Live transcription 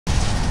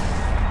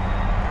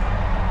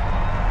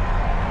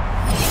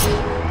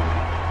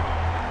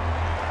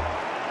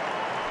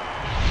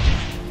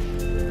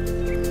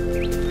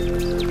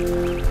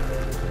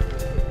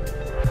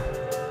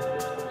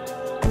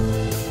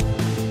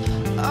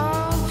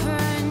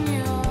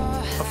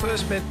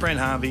first met Brent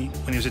Harvey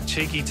when he was a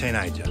cheeky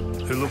teenager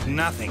who looked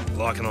nothing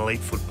like an elite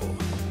footballer.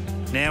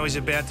 Now he's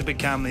about to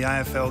become the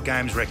AFL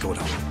Games record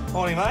holder.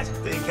 Morning, mate.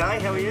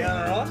 DK, how are you?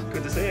 All right.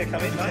 Good to see you.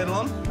 Come in, mate. Kettle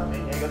on. Come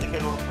in. Yeah, you got the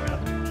kettle on for you.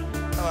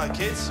 Hello,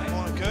 kids.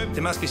 Morning, Coop.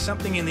 There must be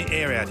something in the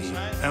air out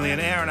here. Only an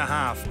hour and a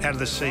half out of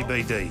the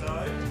CBD.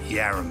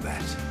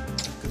 Yarrambat.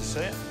 Good to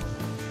see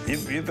you.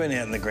 You've been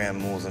out in the ground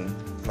more than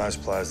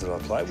most players that I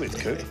played with,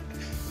 Coop.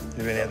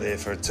 You've been out there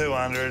for a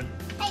 200,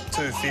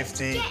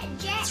 250,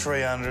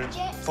 300,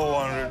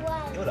 400.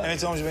 How many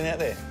times have you been out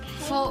there?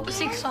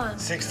 6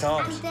 times. 6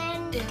 times?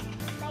 Yeah.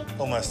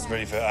 Almost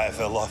ready for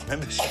AFL life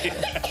membership.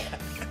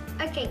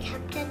 Okay,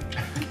 Captain.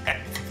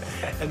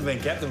 Hadn't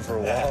been captain for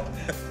a while.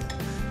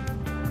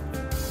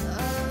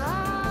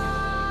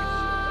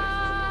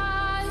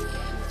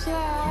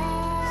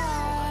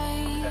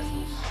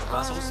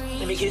 Muscles,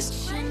 let me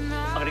kiss.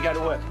 I'm going to go to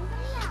work.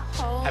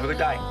 Have a good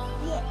day.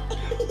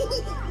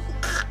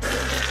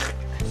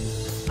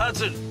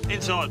 Hudson,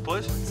 inside,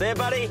 please. See you,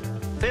 buddy.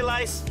 See you,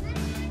 Lace.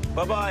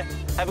 Bye-bye.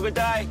 Have a good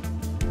day.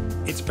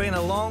 It's been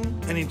a long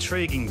and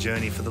intriguing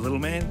journey for the little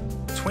man.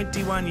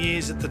 21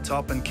 years at the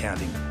top and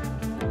counting.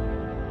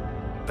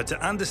 But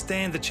to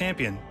understand the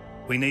champion,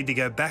 we need to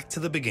go back to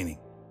the beginning.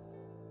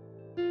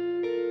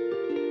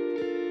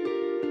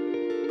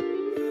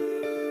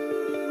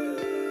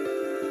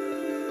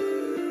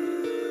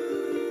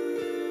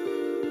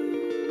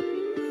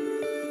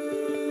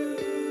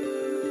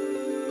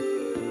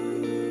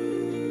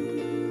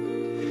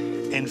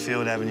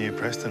 Enfield Avenue,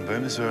 Preston,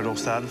 Boom, this is where it all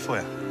started for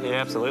you.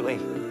 Yeah, absolutely.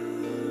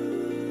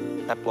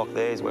 That block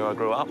there is where I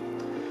grew up.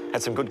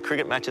 Had some good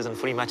cricket matches and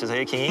footy matches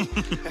here, Kingy.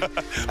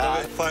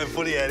 Playing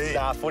footy out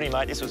here. Footy,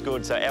 mate, this was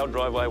good. So our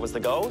driveway was the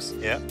goals.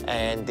 Yeah.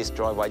 And this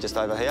driveway just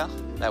over here,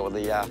 that were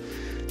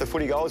the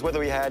footy goals. Whether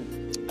we had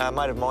a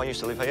mate of mine used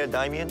to live here,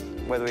 Damien,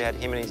 whether we had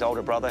him and his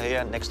older brother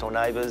here, next door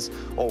neighbours,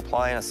 all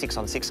playing a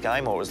 6-on-6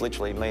 game, or it was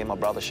literally me and my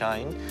brother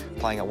Shane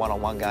playing a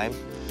 1-on-1 game,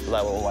 they were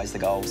always the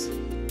goals.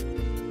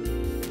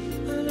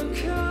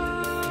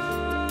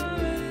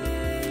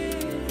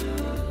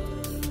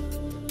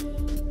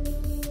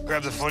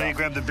 Grab the footy,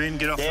 grab the bin,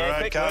 get off the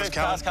road.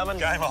 Cars coming.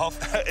 Game off.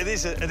 it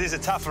is a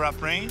tougher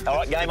upbringing. All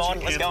right, game on.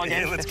 Let's go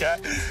again. Yeah, let's go.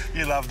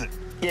 You loved it.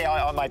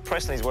 Yeah, mate,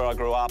 Preston is where I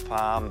grew up.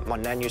 My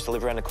nan used to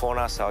live around the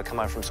corner, so I'd come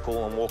home from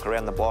school and walk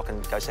around the block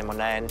and go see my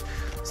nan,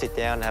 sit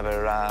down, have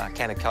a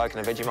can of Coke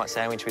and a Vegemite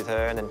sandwich with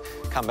her, and then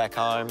come back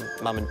home.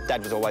 Mum and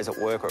Dad was always at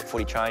work or at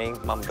footy training.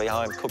 Mum would be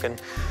home cooking.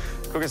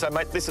 So,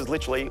 mate, this is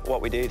literally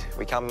what we did.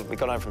 We got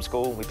home from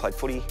school, we played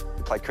footy,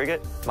 we played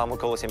cricket. Mum would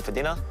call us in for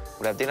dinner.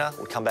 We'd have dinner,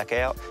 we'd come back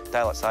out.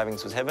 Daylight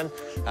savings was heaven.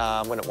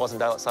 When it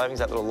wasn't daylight savings,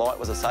 that little light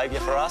was a saviour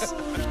for us.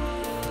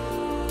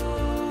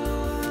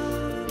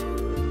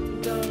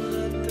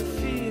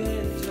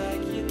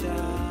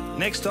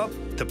 Next stop,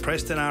 the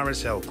Preston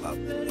RSL Club,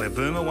 where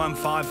Boomer won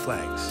 5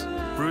 flags.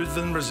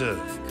 Ruthven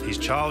Reserve, his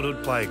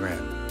childhood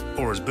playground.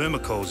 Or as Boomer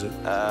calls it...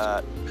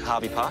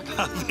 Harvey Park.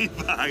 Harvey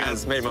Park.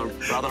 As me and my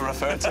brother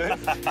referred to.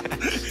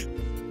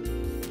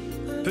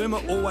 Boomer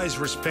always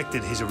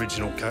respected his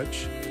original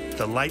coach,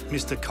 the late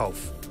Mr.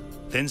 Kolf,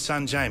 then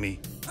son Jamie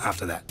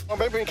after that. I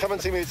remember him coming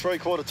to me at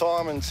 3/4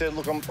 time and said,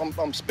 look,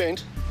 I'm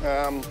spent.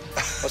 I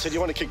said, you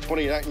want to kick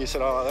 20 and 8? And you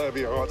said, oh, that'll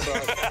be all right. So...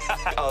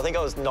 I think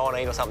I was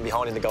 19 or something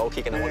behind in the goal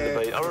kick and I wanted to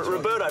beat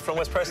Roberto from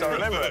West Preston, I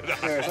remember it.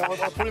 Yeah, so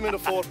I put him in the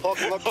forward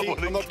pocket.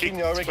 I'm not kidding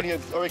you. I reckon he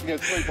had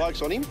 3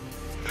 blokes on him.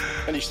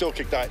 And he still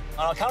kicked 8. And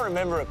I can't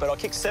remember it, but I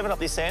kicked 7 up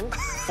this end,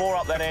 4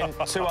 up that end,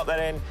 2 up that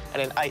end,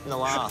 and then 8 in the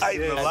last.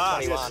 8 in the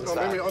last. 21, yes. so.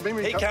 I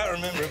remember he can't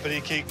remember it, but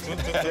he kicked.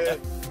 Yeah.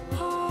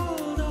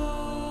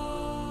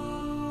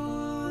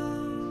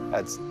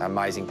 It's an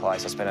amazing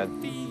place. I spent a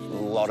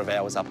lot of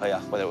hours up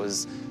here, whether it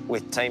was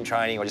with team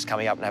training or just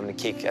coming up and having a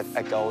kick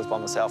at goals by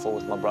myself or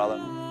with my brother.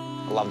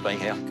 I love being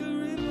here.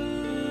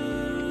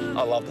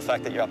 I love the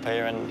fact that you're up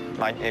here and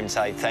mate, even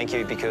say thank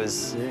you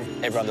because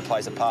everyone that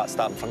plays a part,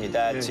 starting from your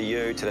dad to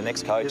you to the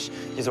next coach,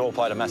 you've all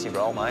played a massive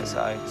role, mate.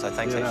 So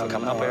thanks for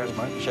coming up here and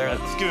sharing it.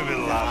 Let's give him a bit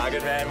of love.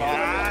 Good man,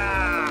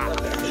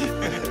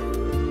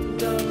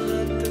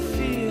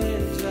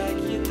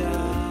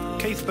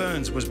 mate. Keith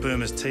Burns was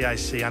Boomer's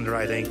TAC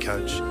under-18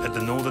 coach at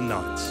the Northern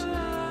Knights.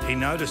 He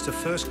noticed a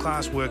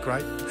first-class work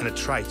rate and a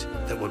trait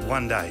that would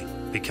one day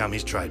become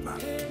his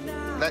trademark.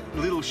 That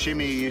little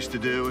shimmy he used to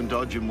do and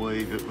dodge and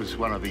weave, it was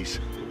one of his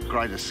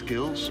greatest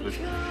skills. But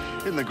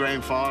in the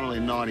grand final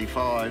in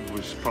 '95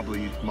 was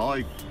probably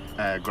my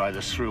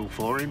greatest thrill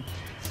for him.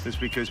 It's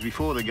because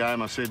before the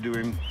game I said to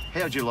him,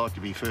 how'd you like to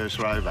be first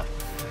rover?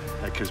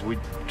 Because we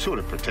sort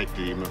of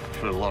protected him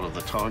for a lot of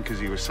the time because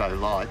he was so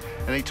light.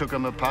 And he took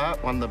him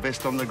apart, won the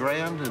best on the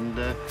ground, and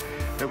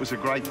it was a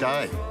great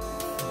day.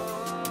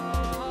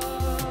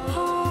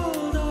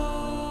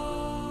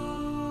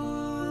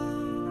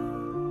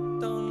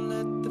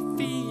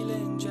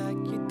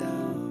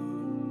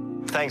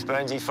 Thanks,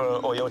 Burnsy, for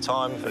all your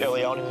time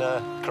early on in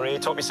the career.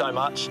 Taught me so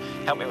much,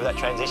 helped me with that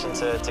transition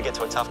to get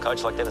to a tough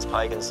coach like Dennis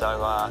Pagan.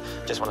 So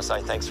just want to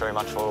say thanks very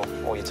much for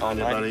all your time,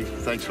 mate. Buddy,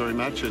 thanks very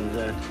much,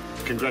 and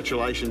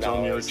Congratulations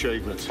on your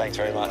achievements. Thanks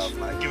very much. Oh,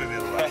 mate, give me a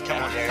little run.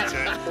 Come on, Harry, too.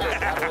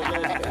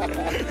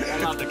 I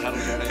love the cuddle,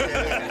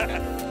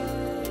 Johnny.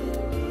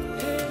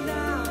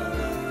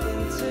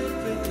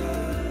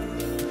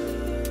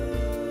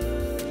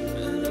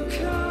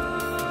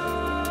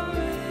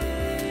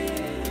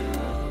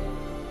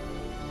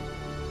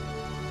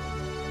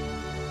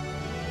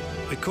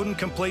 We couldn't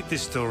complete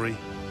this story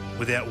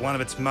without one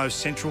of its most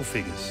central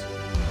figures.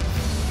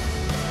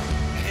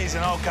 He's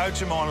an old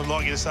coach of mine. I'd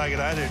like you to say good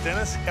day to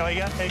Dennis. How are you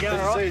going? How you going?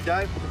 Good to see you,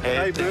 Dave.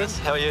 Hey, Dennis,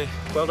 how are you?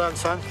 Well done,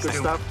 son. Good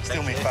stuff.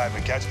 Still my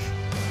favourite coach.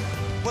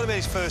 What about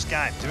his first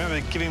game? Do you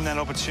remember giving him that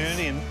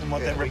opportunity and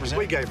what that represented?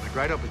 We gave him a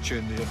great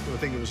opportunity. I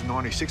think it was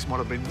 96, might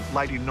have been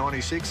late in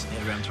 96.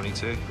 Yeah, round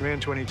 22.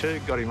 Round 22,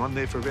 got him on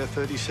there for about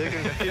 30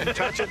 seconds. Didn't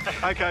touch it.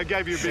 OK, I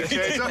gave you a big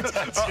chance.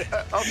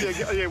 Off you,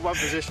 yeah, one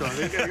possession, I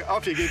think.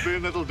 Off you get,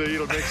 boom, that'll do you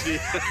till next year.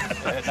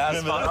 No,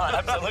 spot on,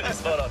 absolutely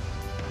spot on.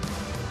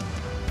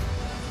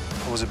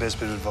 What was the best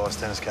bit of advice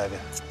Dennis gave you?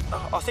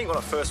 I think when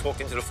I first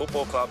walked into the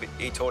football club,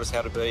 he taught us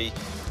how to be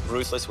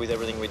ruthless with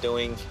everything we're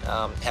doing,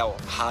 how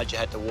hard you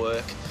had to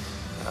work.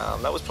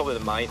 That was probably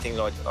the main thing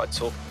I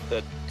took,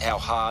 that how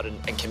hard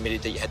and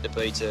committed that you had to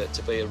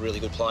be a really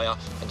good player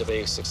and to be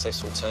a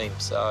successful team.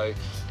 So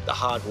the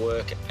hard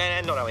work,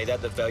 and not only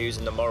that, the values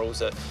and the morals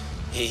that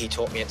he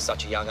taught me at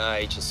such a young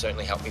age has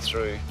certainly helped me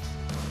through,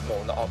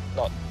 well,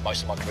 not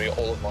most of my career,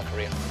 all of my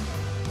career.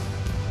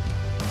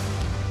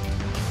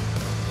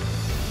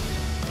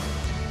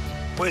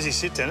 Where's he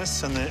sit,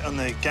 Dennis, on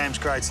the games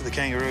grades of the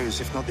Kangaroos,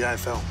 if not the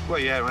AFL? Well,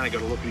 yeah, I've only got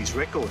to look at his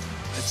record.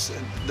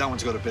 No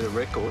one's got a better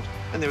record.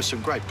 And there were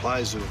some great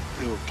players who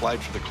have played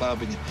for the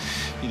club. And,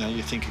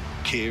 you think of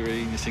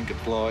Keary, and you think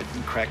of Blight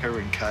and Cracker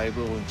and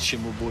Cable and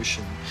Schimmelbusch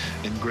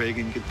and Greg,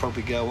 and you could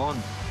probably go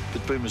on.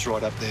 But Boomer's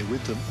right up there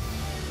with them.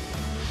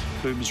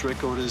 Boomer's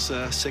record is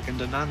second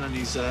to none, and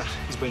he's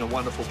been a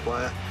wonderful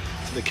player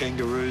for the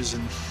Kangaroos.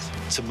 And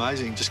it's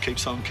amazing, just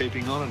keeps on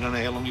keeping on. I don't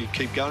know how long you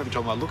keep going. Every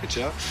time I look at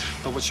you,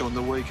 I watch you on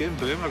the weekend,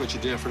 boom, I got you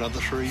down for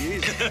another 3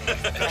 years.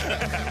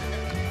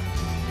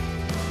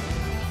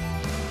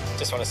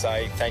 Just want to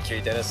say thank you,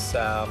 Dennis.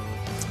 You're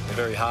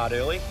very hard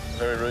early,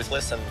 very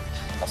ruthless, and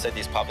I've said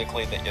this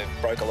publicly that you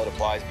broke a lot of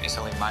players, but you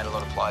certainly made a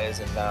lot of players,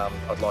 and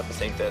I'd like to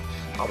think that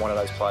I'm one of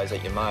those players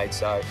that you made.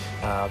 So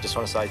I just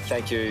want to say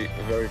thank you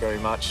very, very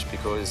much,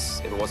 because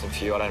if it wasn't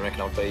for you, I don't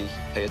reckon I'd be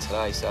here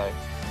today. So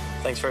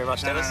thanks very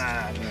much, Dennis.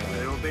 No.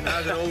 There will be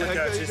no to all the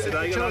coaches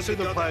today. Can I see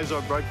the players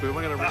I broke, Boom?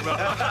 I'm going to ring them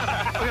up.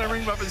 I'm going to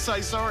ring them up and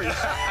say sorry.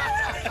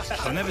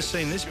 I've never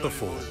seen this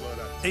before.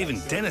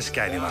 Even Dennis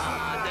gave him a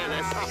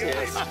hug.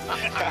 Yes.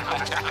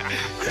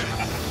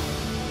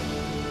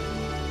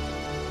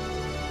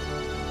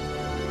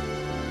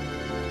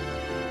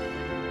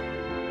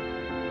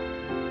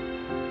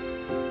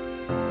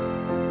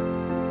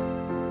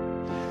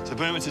 So,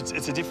 Boom,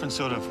 it's a different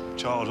sort of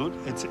childhood.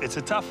 It's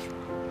a tough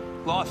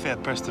life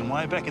out Preston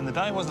way back in the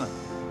day, wasn't it?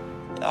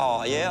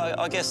 Oh yeah,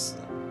 I guess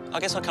I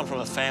come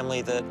from a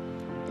family that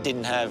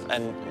didn't have,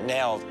 and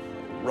now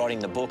writing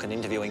the book and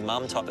interviewing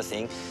mum type of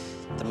thing,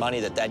 the money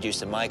that Dad used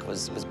to make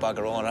was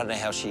bugger all. I don't know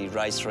how she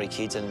raised 3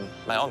 kids, and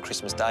mate, on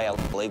Christmas Day,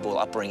 unbelievable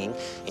upbringing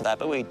in that.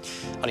 But I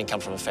didn't come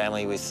from a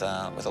family with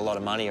a lot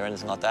of money or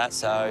anything like that.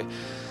 So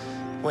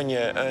when you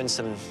earn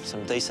some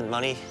decent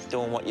money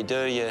doing what you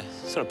do, you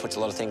sort of puts a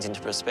lot of things into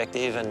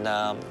perspective,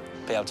 and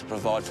be able to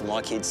provide for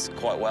my kids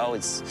quite well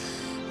is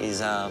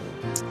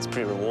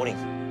pretty rewarding.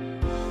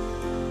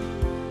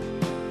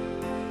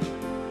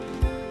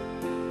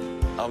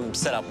 I'm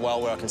set up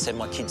well where I can send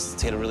my kids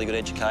to get a really good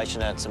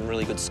education at some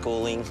really good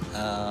schooling.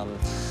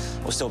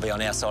 We'll still be on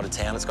our side of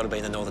town. It's got to be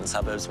in the northern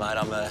suburbs, mate.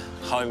 I'm a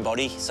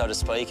homebody, so to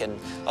speak, and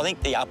I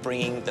think the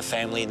upbringing, the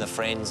family and the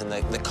friends and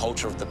the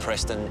culture of the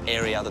Preston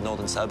area, the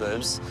northern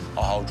suburbs,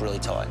 I hold really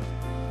tight.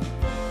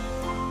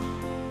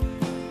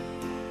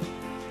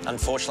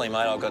 Unfortunately,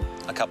 mate, I've got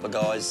a couple of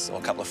guys or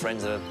a couple of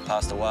friends that have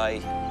passed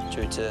away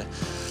due to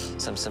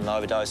some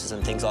overdoses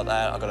and things like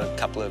that. I've got a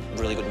couple of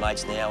really good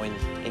mates now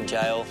in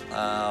jail.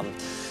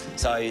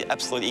 So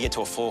absolutely, you get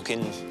to a fork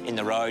in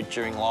the road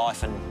during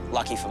life, and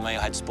lucky for me,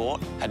 I had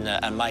sport, had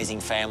an amazing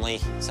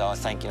family. So I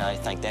thank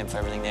them for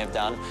everything they've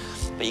done.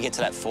 But you get to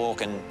that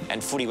fork,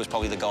 and footy was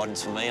probably the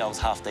guidance for me. I was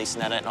half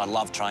decent at it, and I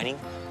loved training.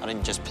 I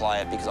didn't just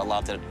play it because I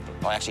loved it.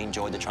 I actually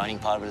enjoyed the training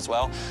part of it as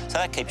well. So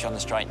that keeps you on the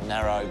straight and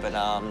narrow. But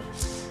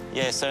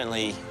yeah,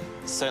 certainly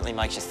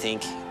makes you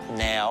think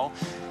now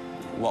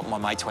what my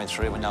mates went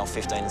through when they were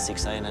 15 and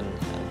 16,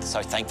 and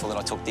so thankful that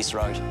I took this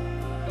road.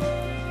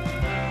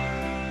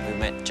 We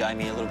met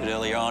Jamie a little bit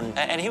earlier on,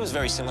 and he was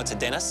very similar to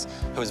Dennis,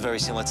 who was very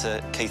similar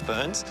to Keith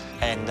Burns,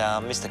 and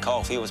Mr.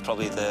 Cole, he was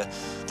probably the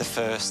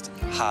first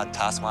hard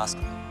taskmaster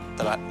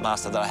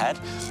that I had.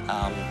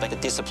 But the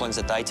disciplines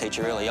that they teach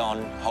you early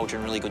on hold you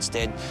in really good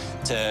stead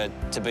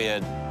to be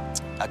a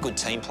good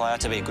team player,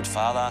 to be a good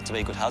father, to be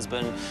a good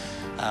husband.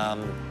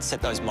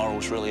 Set those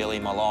morals really early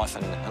in my life,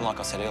 and like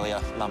I said earlier,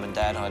 Mum and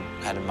Dad, I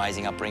had an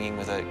amazing upbringing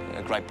with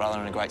a great brother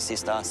and a great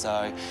sister,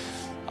 so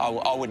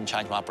I wouldn't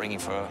change my upbringing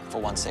for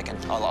 1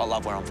 second. I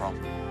love where I'm from.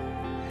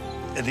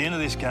 At the end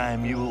of this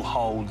game, you will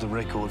hold the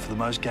record for the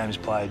most games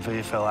played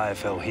VFL,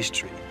 AFL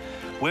history.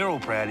 We're all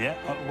proud of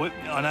you.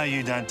 I know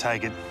you don't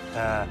take it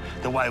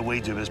the way we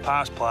do, but as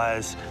past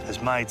players,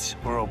 as mates,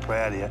 we're all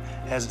proud of you.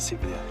 How's it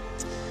sit with you?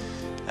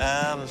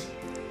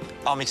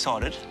 I'm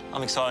excited.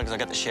 I'm excited because I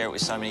get to share it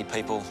with so many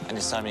people, and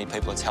there's so many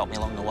people that's helped me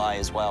along the way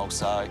as well.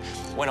 So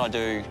when I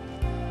do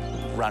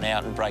run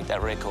out and break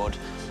that record,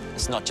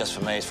 it's not just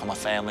for me, it's for my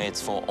family,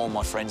 it's for all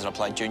my friends that I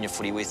played junior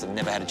footy with who've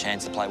never had a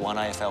chance to play one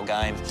AFL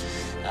game.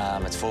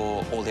 It's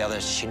for all the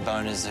other shin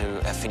boners who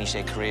have finished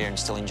their career and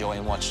still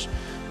enjoying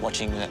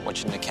watching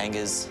the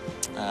Kangas.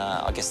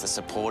 I guess the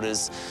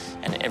supporters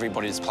and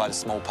everybody that's played a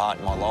small part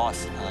in my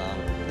life.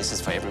 This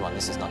is for everyone,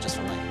 this is not just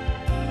for me.